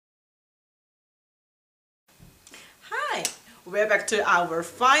we're back to our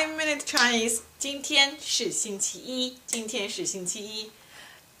 5-minute Chinese. 今天是星期一，今天是星期一。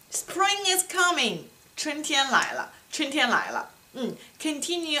Spring is coming. 春天来了，春天来了。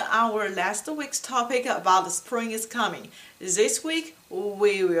Continue our last week's topic about the spring is coming. This week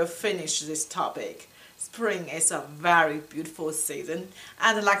we will finish this topic. Spring is a very beautiful season,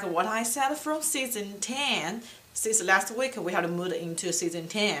 and like what I said from season 10, since last week we have moved into season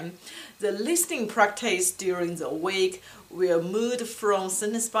 10, the listening practice during the week will move from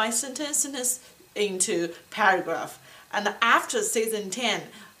sentence by sentence into paragraph. And after season 10,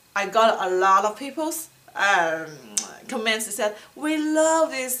 I got a lot of people's comments that said, we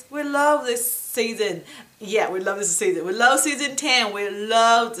love this season. Yeah, we love this season. We love season 10. We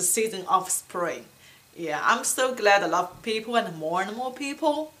love the season of spring. Yeah, I'm so glad a lot of people and more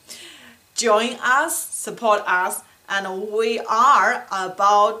people join us, support us, and we are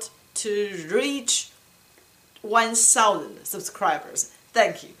about to reach 1,000 subscribers.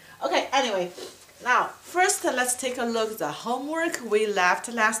 Thank you. Okay, anyway, now first let's take a look at the homework we left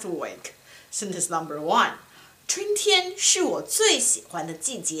last week. Sentence number 1. 春天是我最喜欢的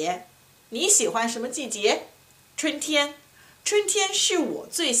季节。你喜欢什么季节？春天。春天是我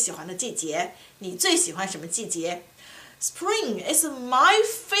最喜欢的季节。你最喜欢什么季节？ Spring is my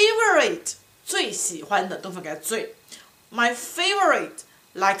favorite. 最喜欢的 don't forget 最 My favorite,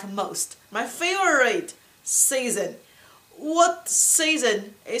 like most. My favorite season. What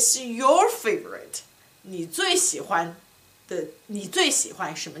season is your favorite? 你最喜欢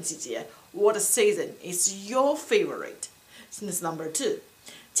什么季节？ What season is your favorite? Sentence number 2.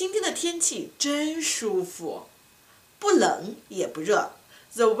 今天的天气真舒服，不冷也不热。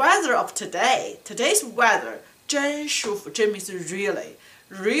The weather of today's weather, 真舒服，真 means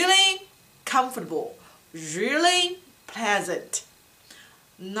really comfortable, really pleasant.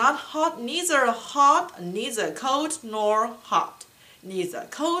 Not hot, neither cold nor hot. Neither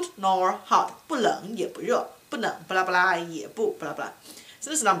cold nor hot. 不冷也不热，不冷不啦不啦也不不啦不啦。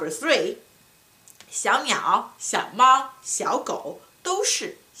Sentence number 3. 小鸟、小猫、小狗都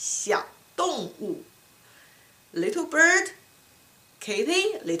是小动物。Little bird,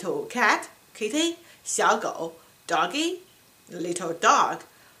 kitty, little cat, kitty, 小狗 doggy, little dog,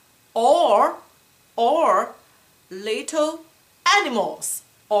 or little animals,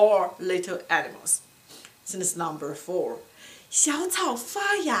 Sentence number 4. 小草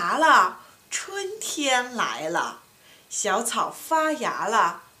发芽了，春天来了。小草发芽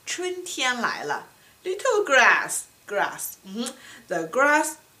了，春天来了。Little grass. The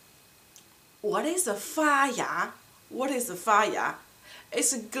grass. What is a 发芽?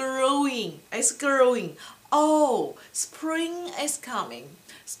 It's growing. Oh, spring is coming.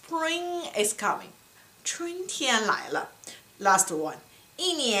 春天来了。Last one.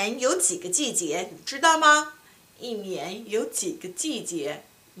 一年有几个季节，你知道吗？一年有几个季节，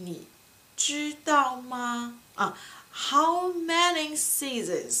你知道吗？How many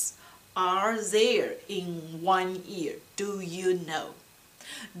seasons are there in 1 year? Do you know?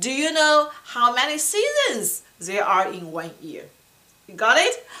 Do you know how many seasons there are in 1 year? You got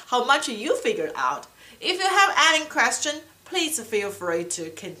it? How much you figured out? If you have any question, please feel free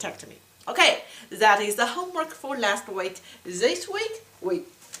to contact me. Okay, that is the homework for last week. This week, we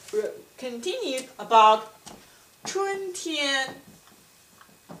continued about 春天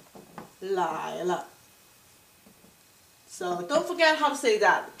来了。So don't forget how to say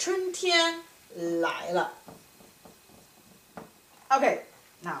that. 春天来了。Okay,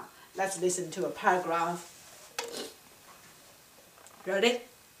 now let's listen to a paragraph. Ready?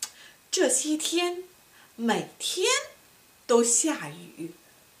 这些天每天都下雨。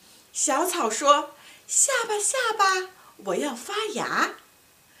小草说：“下吧，下吧，我要发芽。”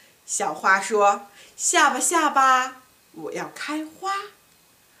小花说：“下吧，下吧，我要开花。”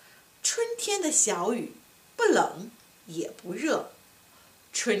春天的小雨不冷也不热，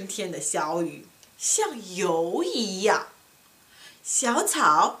春天的小雨像油一样。小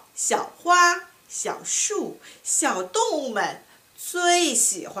草、小花、小树、小动物们最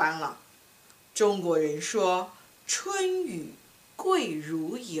喜欢了。中国人说：“春雨贵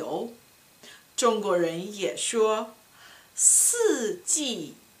如油。”中国人也说：“四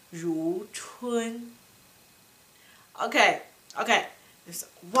季如春。” Okay.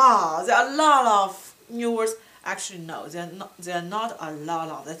 Wow, there are a lot of new words. Actually, no, there are not a lot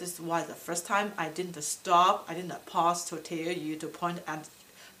of. That is why the first time I didn't pause to tell you to point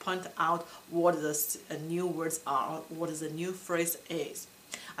out what the new words are, what the new phrase is.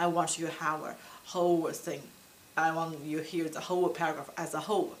 I want you to have a whole thing. I want you to hear the whole paragraph as a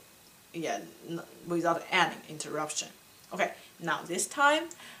whole, without any interruption. Okay, now this time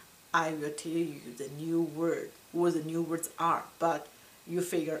I will tell you the new word, what the new words are, but you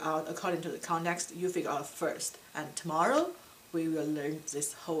figure out according to the context, you figure out first. And tomorrow, we will learn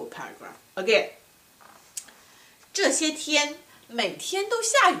this whole paragraph. Again, 这些天每天都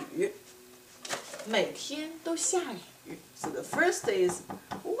下雨，每天都下雨。So the first is,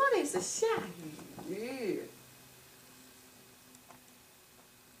 what is 下雨？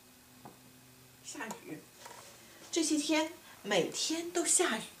下雨。这些天每天都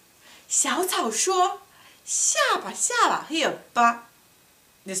下雨。小草说：“下吧，下吧，here 吧。”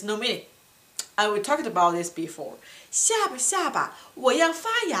 There's no meaning. I we talked about this before. 下吧，下吧，我要发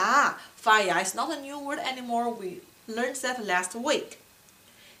芽。发芽 is not a new word anymore. We learned that last week.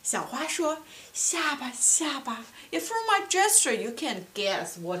 小花说：“下吧，下吧。” If from my gesture you can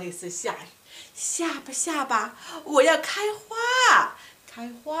guess what is 下雨。下吧，下吧，我要开花。开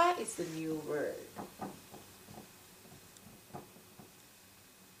花 is the new word.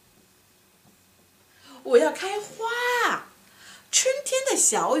 我要开花。春天的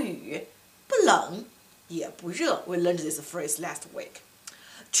小雨不冷也不热。We learned this phrase last week.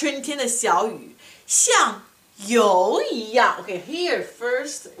 春天的小雨像油一样。Okay, here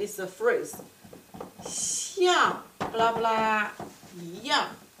first is the phrase. 像不拉不拉一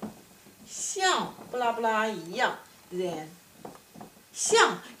样，像不拉不拉一样。Then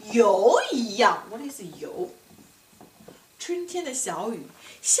像油一样。What is 油？春天的小雨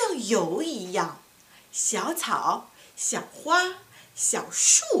像油一样。小草、小花、小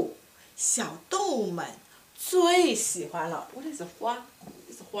树、小动物们最喜欢了。What is 花？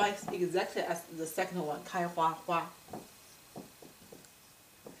 It's 花 exactly as the second one. 开花花。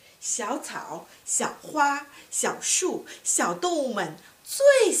小草、小花、小树、小动物们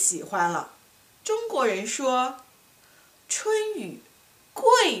最喜欢了。中国人说：“春雨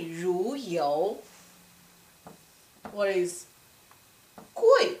贵如油。” What is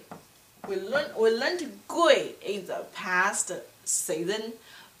贵？We learned 贵 in the past season,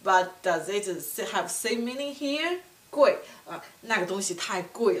 but does it have same meaning here? 贵啊，那个东西太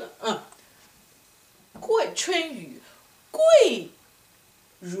贵了。贵春雨贵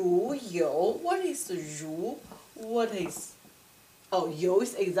如油。What is 如 ？What is? Oh, 油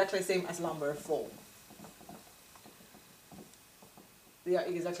is exactly same as number 4. They are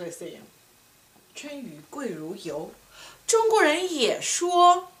exactly the same. 春雨贵如油。中国人也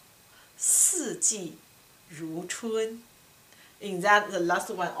说。四季如春。In that, the last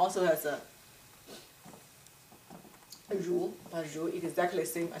one also has a 如 but 如 exactly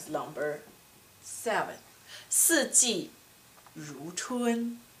same as number 7. 四季如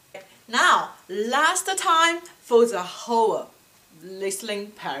春。Now, last time for the whole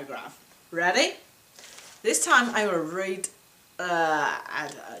listening paragraph. Ready? This time I will read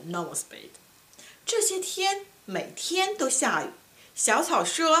at a normal speed. 这些天每天都下雨。小草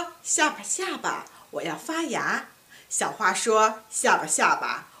说：“下吧，下吧，我要发芽。”小花说：“下吧，下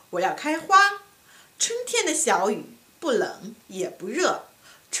吧，我要开花。”春天的小雨不冷也不热，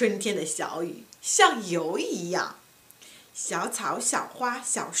春天的小雨像油一样。小草、小花、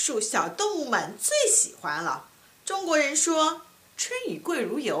小树、小动物们最喜欢了。中国人说：“春雨贵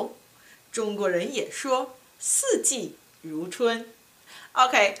如油。”中国人也说：“四季如春。”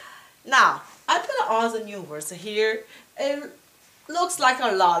 Okay, now I put all the new words here. Looks like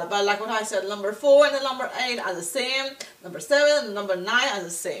a lot, but like what I said, number 4 and the number 8 are the same. Number 7 and number 9 are the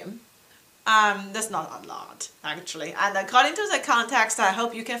same. That's not a lot, actually. And according to the context, I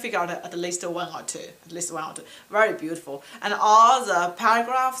hope you can figure out at least one or two. At least one or two. Very beautiful. And all the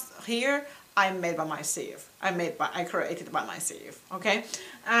paragraphs here, I made by myself. I created by myself. Okay?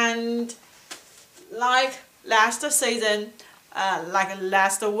 And like last season, like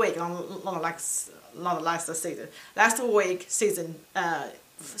last week, not last season. Last week,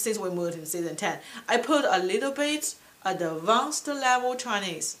 since we moved in season 10, I put a little bit advanced level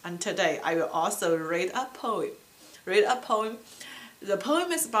Chinese, and today I will also read a poem. The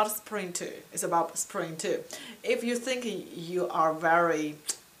poem is about spring too. It's about spring too. If you think you are very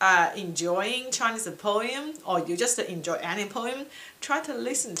enjoying Chinese poem, or you just enjoy any poem, try to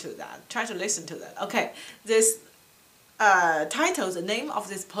listen to that. Okay, this title, the name of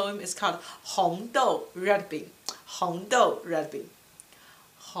this poem is called 红豆 Red Bean. 红豆 Red Bean.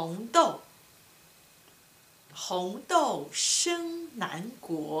 红豆，红豆生南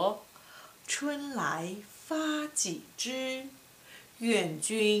国，春来发几枝。愿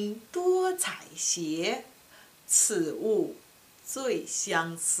君多采撷，此物最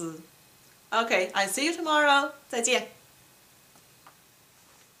相思。Okay, I see you tomorrow. 再见。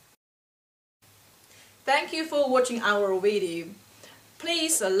Thank you for watching our video.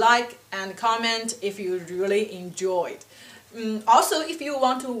 Please like and comment if you really enjoyed. Also, if you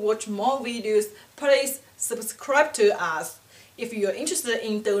want to watch more videos, please subscribe to us. If you are interested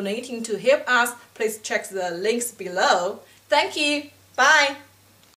in donating to help us, please check the links below. Thank you. Bye.